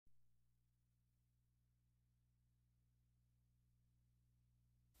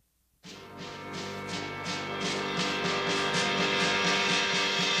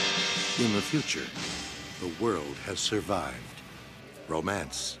In the future, the world has survived.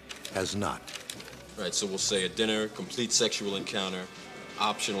 Romance has not. Right, so we'll say a dinner, complete sexual encounter,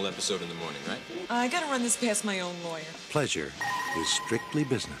 optional episode in the morning, right? I gotta run this past my own lawyer. Pleasure is strictly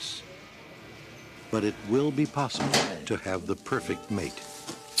business. But it will be possible to have the perfect mate.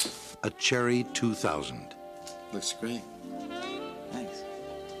 A Cherry 2000. Looks great. Thanks.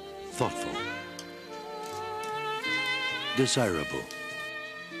 Thoughtful. Desirable.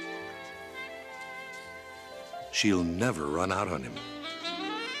 She'll never run out on him.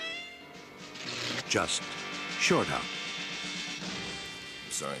 Just short out.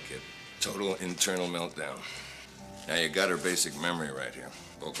 Sorry, kid. Total internal meltdown. Now, you got her basic memory right here.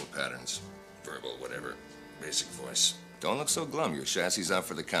 Vocal patterns, verbal, whatever. Basic voice. Don't look so glum. Your chassis is out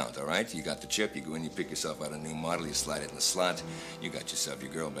for the count, all right? You got the chip, you go in, you pick yourself out a new model, you slide it in the slot, you got yourself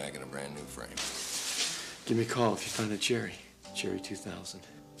your girl back in a brand new frame. Give me a call if you find a Cherry. Cherry 2000.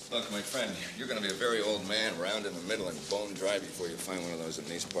 Look, my friend, you're gonna be a very old man, round in the middle and bone dry before you find one of those in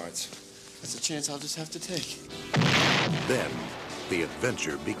these parts. That's a chance I'll just have to take. Then, the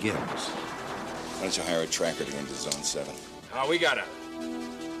adventure begins. Why don't you hire a tracker to go into Zone 7? We got a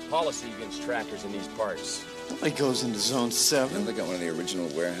policy against trackers in these parts. Nobody goes into Zone 7. You know, they got one of the original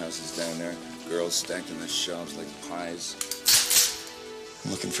warehouses down there. Girls stacked in the shelves like pies.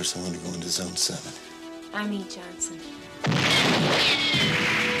 I'm looking for someone to go into Zone 7. I'm E. Johnson.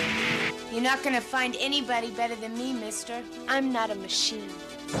 You're not gonna find anybody better than me, mister. I'm not a machine.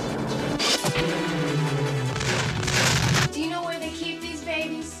 Do you know where they keep these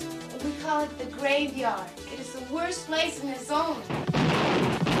babies? We call it the graveyard. It is the worst place in the zone.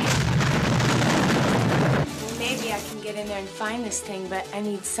 Well, maybe I can get in there and find this thing, but I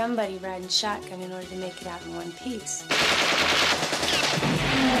need somebody riding shotgun in order to make it out in one piece.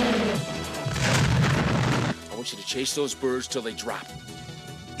 I want you to chase those birds till they drop.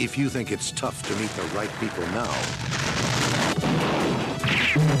 If you think it's tough to meet the right people now,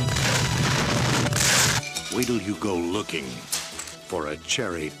 wait till you go looking for a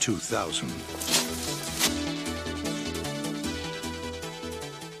Cherry 2000.